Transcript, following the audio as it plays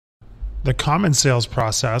The common sales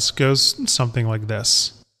process goes something like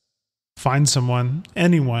this. Find someone,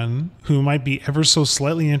 anyone, who might be ever so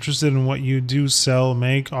slightly interested in what you do, sell,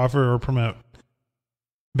 make, offer, or promote.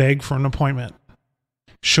 Beg for an appointment.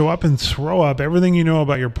 Show up and throw up everything you know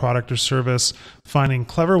about your product or service, finding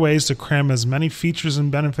clever ways to cram as many features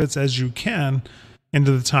and benefits as you can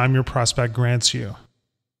into the time your prospect grants you.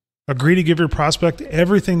 Agree to give your prospect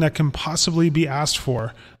everything that can possibly be asked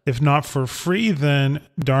for. If not for free, then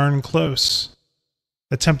darn close.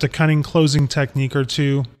 Attempt a cunning closing technique or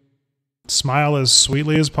two. Smile as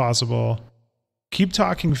sweetly as possible. Keep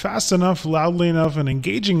talking fast enough, loudly enough, and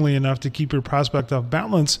engagingly enough to keep your prospect off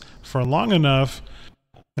balance for long enough.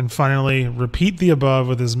 And finally, repeat the above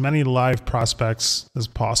with as many live prospects as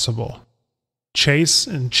possible. Chase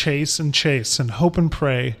and chase and chase and hope and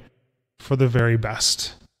pray for the very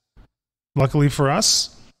best. Luckily for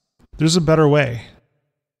us, there's a better way.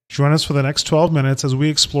 Join us for the next 12 minutes as we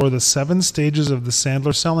explore the 7 stages of the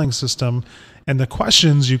Sandler selling system and the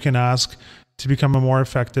questions you can ask to become a more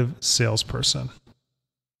effective salesperson.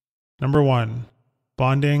 Number 1,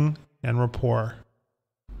 bonding and rapport.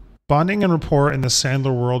 Bonding and rapport in the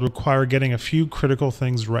Sandler world require getting a few critical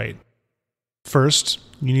things right. First,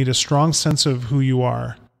 you need a strong sense of who you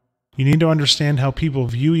are. You need to understand how people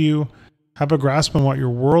view you, have a grasp on what your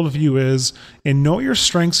worldview is, and know your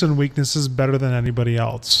strengths and weaknesses better than anybody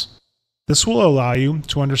else. This will allow you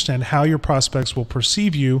to understand how your prospects will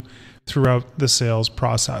perceive you throughout the sales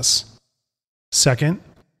process. Second,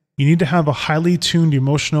 you need to have a highly tuned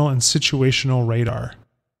emotional and situational radar.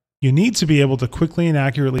 You need to be able to quickly and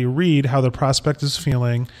accurately read how the prospect is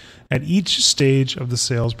feeling at each stage of the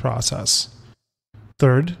sales process.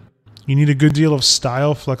 Third, you need a good deal of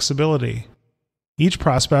style flexibility. Each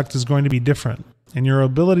prospect is going to be different, and your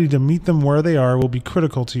ability to meet them where they are will be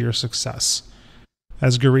critical to your success.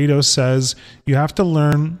 As Garrido says, you have to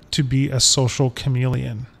learn to be a social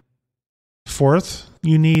chameleon. Fourth,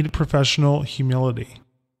 you need professional humility.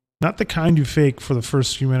 Not the kind you fake for the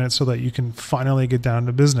first few minutes so that you can finally get down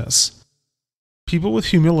to business. People with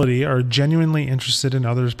humility are genuinely interested in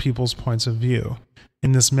other people's points of view,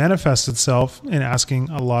 and this manifests itself in asking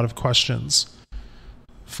a lot of questions.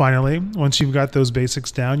 Finally, once you've got those basics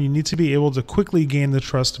down, you need to be able to quickly gain the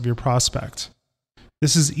trust of your prospect.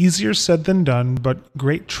 This is easier said than done, but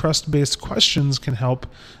great trust-based questions can help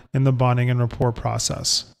in the bonding and rapport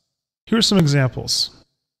process. Here are some examples.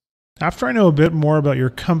 After I know a bit more about your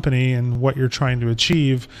company and what you're trying to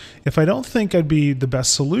achieve, if I don't think I'd be the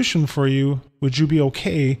best solution for you, would you be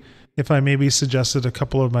okay if I maybe suggested a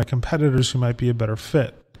couple of my competitors who might be a better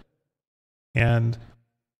fit? And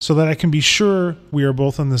so that I can be sure we are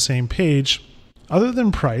both on the same page, other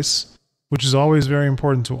than price, which is always very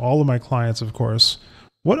important to all of my clients, of course,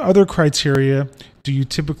 what other criteria do you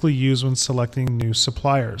typically use when selecting new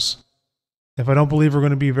suppliers? If I don't believe we're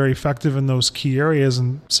going to be very effective in those key areas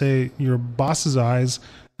and say your boss's eyes,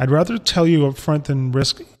 I'd rather tell you up front than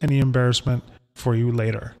risk any embarrassment for you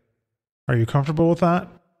later. Are you comfortable with that?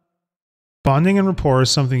 Bonding and rapport is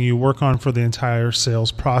something you work on for the entire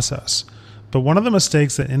sales process. But one of the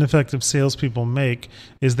mistakes that ineffective salespeople make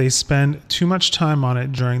is they spend too much time on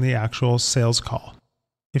it during the actual sales call.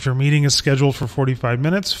 If your meeting is scheduled for 45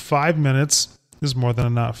 minutes, 5 minutes is more than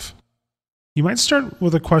enough. You might start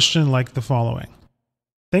with a question like the following.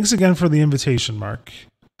 Thanks again for the invitation, Mark.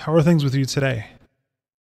 How are things with you today?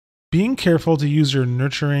 Being careful to use your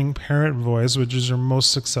nurturing parent voice, which is your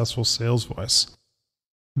most successful sales voice.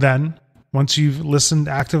 Then, once you've listened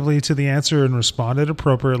actively to the answer and responded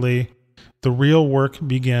appropriately, the real work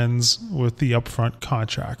begins with the upfront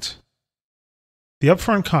contract. The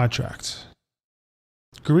upfront contract.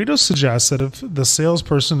 Garrido suggests that if the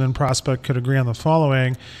salesperson and prospect could agree on the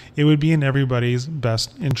following, it would be in everybody's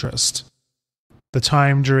best interest. The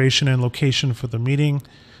time, duration, and location for the meeting,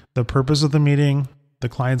 the purpose of the meeting, the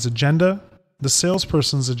client's agenda, the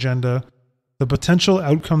salesperson's agenda, the potential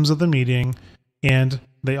outcomes of the meeting, and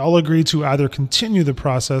they all agree to either continue the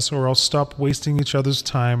process or else stop wasting each other's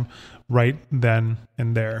time right then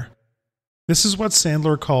and there. This is what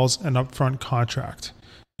Sandler calls an upfront contract,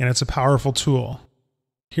 and it's a powerful tool.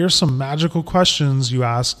 Here are some magical questions you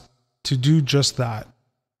ask to do just that,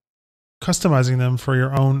 customizing them for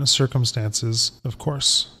your own circumstances, of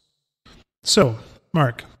course. So,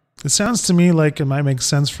 Mark, it sounds to me like it might make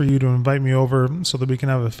sense for you to invite me over so that we can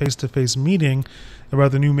have a face-to-face meeting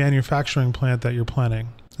about the new manufacturing plant that you're planning.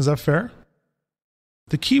 Is that fair?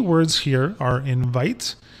 The key words here are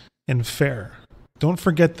invite and fair. Don't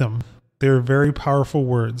forget them. They're very powerful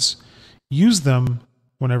words. Use them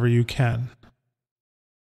whenever you can.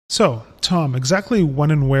 So, Tom, exactly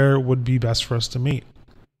when and where would be best for us to meet?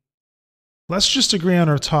 Let's just agree on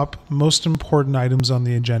our top most important items on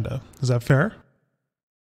the agenda. Is that fair?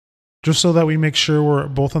 Just so that we make sure we're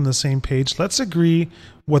both on the same page, let's agree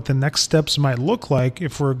what the next steps might look like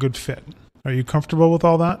if we're a good fit. Are you comfortable with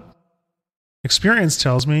all that? Experience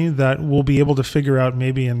tells me that we'll be able to figure out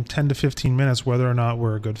maybe in 10 to 15 minutes whether or not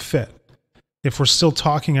we're a good fit. If we're still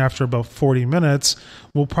talking after about 40 minutes,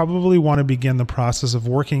 we'll probably want to begin the process of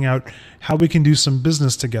working out how we can do some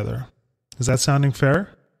business together. Is that sounding fair?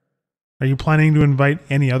 Are you planning to invite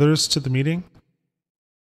any others to the meeting?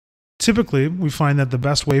 Typically, we find that the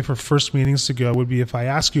best way for first meetings to go would be if I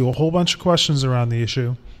ask you a whole bunch of questions around the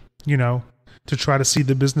issue, to try to see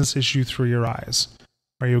the business issue through your eyes.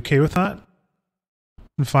 Are you okay with that?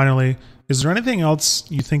 And finally, is there anything else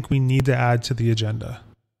you think we need to add to the agenda?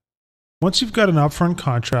 Once you've got an upfront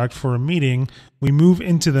contract for a meeting, we move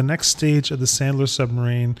into the next stage of the Sandler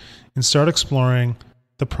submarine and start exploring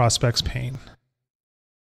the prospect's pain.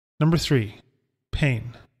 Number 3,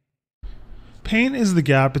 pain. Pain is the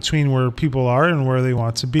gap between where people are and where they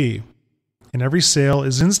want to be. And every sale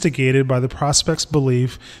is instigated by the prospect's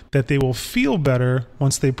belief that they will feel better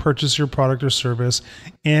once they purchase your product or service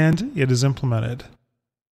and it is implemented.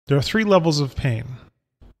 There are 3 levels of pain.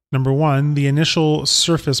 Number 1, the initial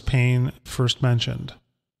surface pain first mentioned.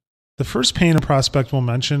 The first pain a prospect will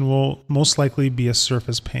mention will most likely be a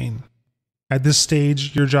surface pain. At this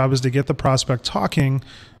stage, your job is to get the prospect talking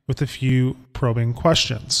with a few probing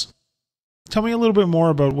questions. Tell me a little bit more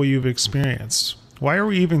about what you've experienced. Why are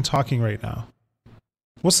we even talking right now?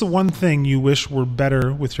 What's the one thing you wish were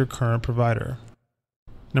better with your current provider?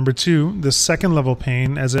 Number 2, the second level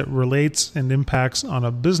pain as it relates and impacts on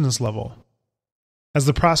a business level. As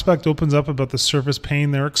the prospect opens up about the surface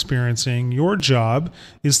pain they're experiencing, your job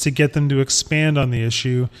is to get them to expand on the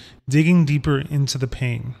issue, digging deeper into the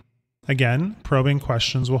pain. Again, probing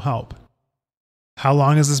questions will help. How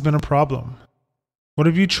long has this been a problem? What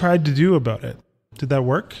have you tried to do about it? Did that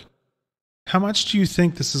work? How much do you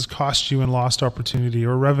think this has cost you in lost opportunity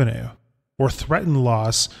or revenue, or threatened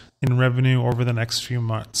loss in revenue over the next few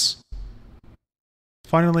months?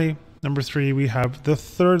 Finally, number 3, we have the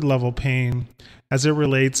third level pain as it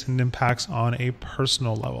relates and impacts on a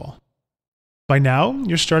personal level. By now,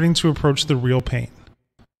 you're starting to approach the real pain.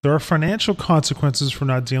 There are financial consequences for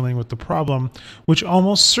not dealing with the problem, which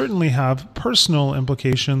almost certainly have personal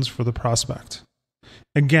implications for the prospect.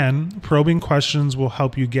 Again, probing questions will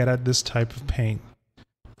help you get at this type of pain.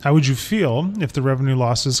 How would you feel if the revenue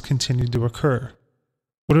losses continued to occur?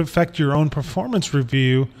 Would it affect your own performance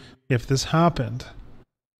review if this happened?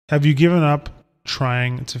 Have you given up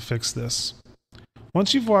trying to fix this?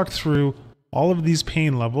 Once you've walked through all of these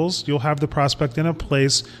pain levels, you'll have the prospect in a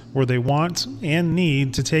place where they want and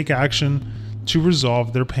need to take action to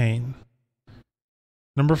resolve their pain.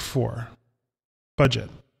 Number 4, budget.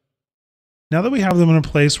 Now that we have them in a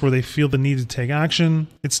place where they feel the need to take action,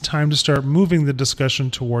 it's time to start moving the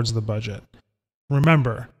discussion towards the budget.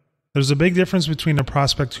 Remember, there's a big difference between a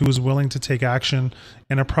prospect who is willing to take action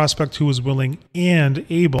and a prospect who is willing and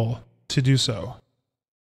able to do so.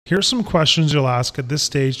 Here are some questions you'll ask at this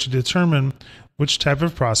stage to determine which type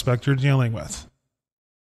of prospect you're dealing with.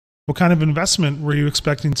 What kind of investment were you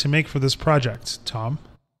expecting to make for this project, Tom?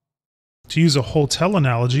 To use a hotel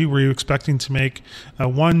analogy, were you expecting to make a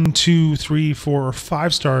 1, 2, 3, 4, or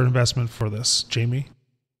 5-star investment for this, Jamie?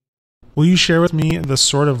 Will you share with me the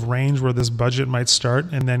sort of range where this budget might start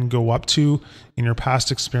and then go up to in your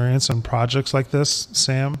past experience on projects like this,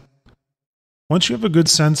 Sam? Once you have a good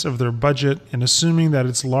sense of their budget and assuming that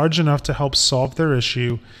it's large enough to help solve their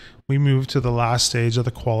issue, we move to the last stage of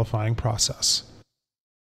the qualifying process.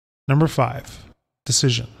 Number 5,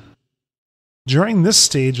 decision. During this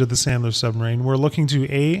stage of the Sandler submarine, we're looking to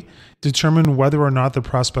A, determine whether or not the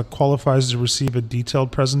prospect qualifies to receive a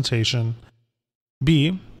detailed presentation,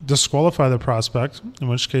 B, disqualify the prospect, in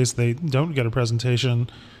which case they don't get a presentation,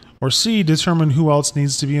 or C, determine who else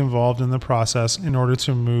needs to be involved in the process in order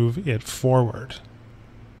to move it forward.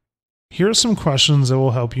 Here are some questions that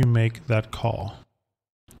will help you make that call.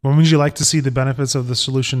 When would you like to see the benefits of the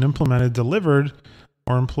solution implemented, delivered,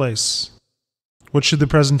 or in place? What should the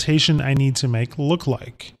presentation I need to make look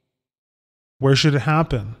like? Where should it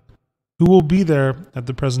happen? Who will be there at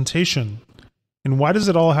the presentation? And why does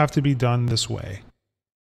it all have to be done this way?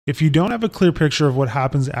 If you don't have a clear picture of what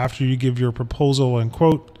happens after you give your proposal and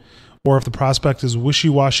quote, or if the prospect is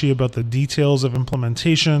wishy-washy about the details of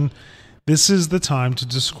implementation, this is the time to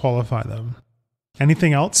disqualify them.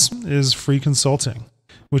 Anything else is free consulting,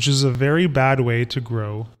 which is a very bad way to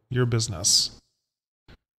grow your business.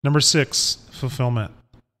 Number 6, fulfillment.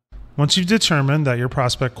 Once you've determined that your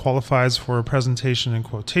prospect qualifies for a presentation and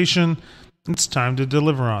quotation, it's time to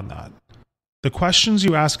deliver on that. The questions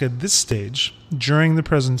you ask at this stage during the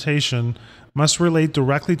presentation must relate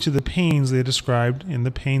directly to the pains they described in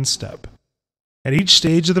the pain step. At each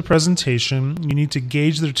stage of the presentation, you need to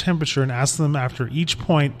gauge their temperature and ask them after each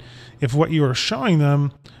point if what you are showing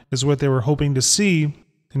them is what they were hoping to see,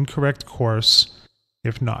 in correct course,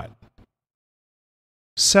 if not.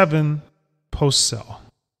 7. Post-sale.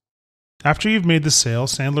 After you've made the sale,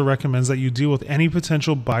 Sandler recommends that you deal with any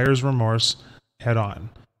potential buyer's remorse head on.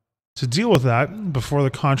 To deal with that, before the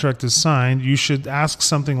contract is signed, you should ask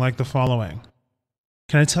something like the following.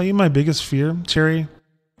 Can I tell you my biggest fear, Terry?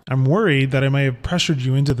 I'm worried that I may have pressured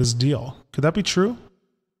you into this deal. Could that be true?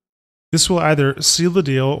 This will either seal the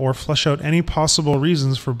deal or flesh out any possible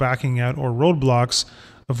reasons for backing out or roadblocks,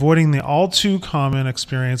 avoiding the all too common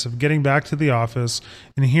experience of getting back to the office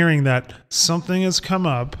and hearing that something has come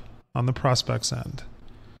up on the prospect's end.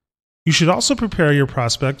 You should also prepare your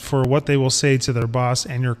prospect for what they will say to their boss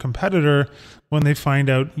and your competitor when they find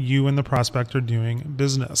out you and the prospect are doing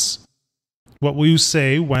business. What will you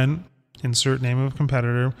say when, insert name of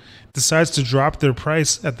competitor, decides to drop their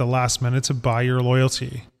price at the last minute to buy your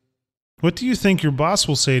loyalty? What do you think your boss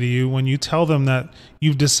will say to you when you tell them that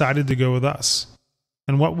you've decided to go with us?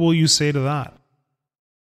 And what will you say to that?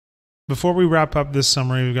 Before we wrap up this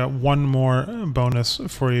summary, we've got one more bonus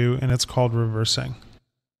for you, and it's called reversing.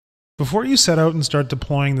 Before you set out and start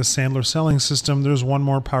deploying the Sandler selling system, there's one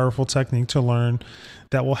more powerful technique to learn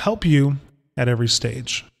that will help you at every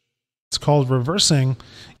stage. It's called reversing,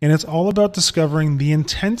 and it's all about discovering the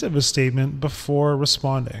intent of a statement before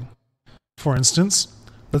responding. For instance,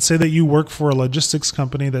 let's say that you work for a logistics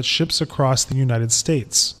company that ships across the United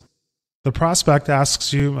States. The prospect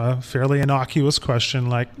asks you a fairly innocuous question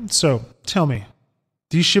like, so, tell me,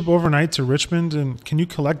 do you ship overnight to Richmond, and can you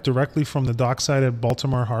collect directly from the dockside at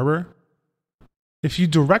Baltimore Harbor? If you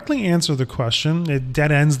directly answer the question, it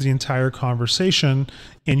dead ends the entire conversation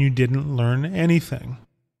and you didn't learn anything.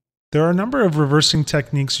 There are a number of reversing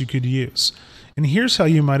techniques you could use, and here's how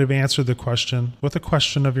you might have answered the question with a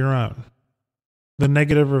question of your own. The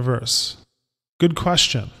negative reverse. Good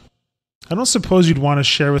question. I don't suppose you'd want to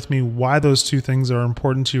share with me why those two things are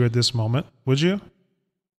important to you at this moment, would you?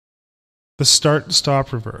 The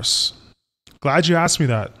start-stop reverse. Glad you asked me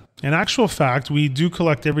that. In actual fact, we do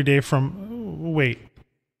collect every day from... Wait,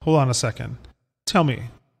 hold on a second. Tell me,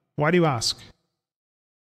 why do you ask?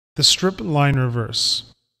 The strip line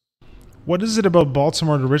reverse. What is it about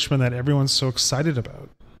Baltimore to Richmond that everyone's so excited about?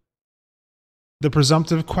 The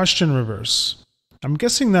presumptive question reverse. I'm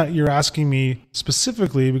guessing that you're asking me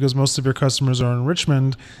specifically because most of your customers are in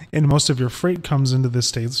Richmond and most of your freight comes into the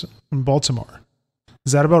States in Baltimore.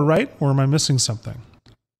 Is that about right, or am I missing something?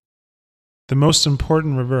 The most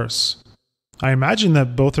important reverse. I imagine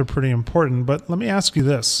that both are pretty important, but let me ask you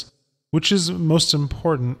this. Which is most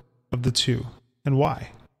important of the two, and why?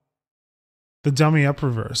 The dummy up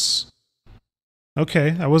reverse.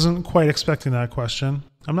 Okay, I wasn't quite expecting that question.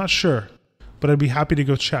 I'm not sure, but I'd be happy to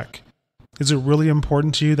go check. Is it really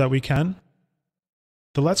important to you that we can?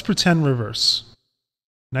 The let's pretend reverse.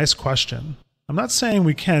 Nice question. I'm not saying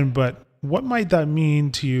we can, but what might that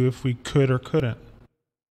mean to you if we could or couldn't?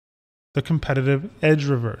 The competitive edge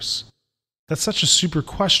reverse. That's such a super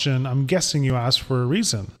question, I'm guessing you asked for a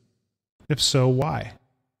reason. If so, why?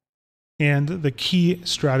 And the key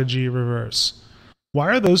strategy reverse. Why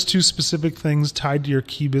are those two specific things tied to your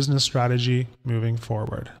key business strategy moving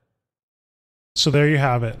forward? So there you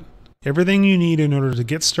have it. Everything you need in order to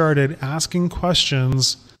get started asking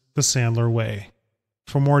questions the Sandler way.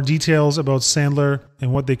 For more details about Sandler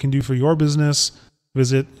and what they can do for your business,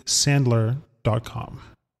 visit sandler.com.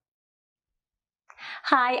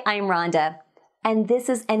 Hi, I'm Rhonda, and this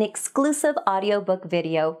is an exclusive audiobook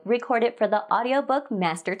video recorded for the Audiobook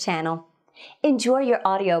Master Channel. Enjoy your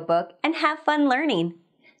audiobook and have fun learning.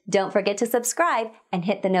 Don't forget to subscribe and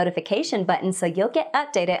hit the notification button so you'll get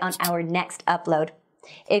updated on our next upload.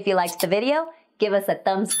 If you liked the video, give us a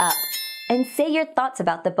thumbs up and say your thoughts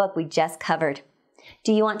about the book we just covered.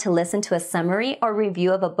 Do you want to listen to a summary or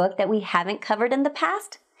review of a book that we haven't covered in the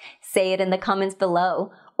past? Say it in the comments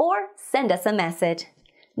below or send us a message.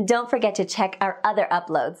 Don't forget to check our other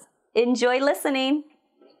uploads. Enjoy listening!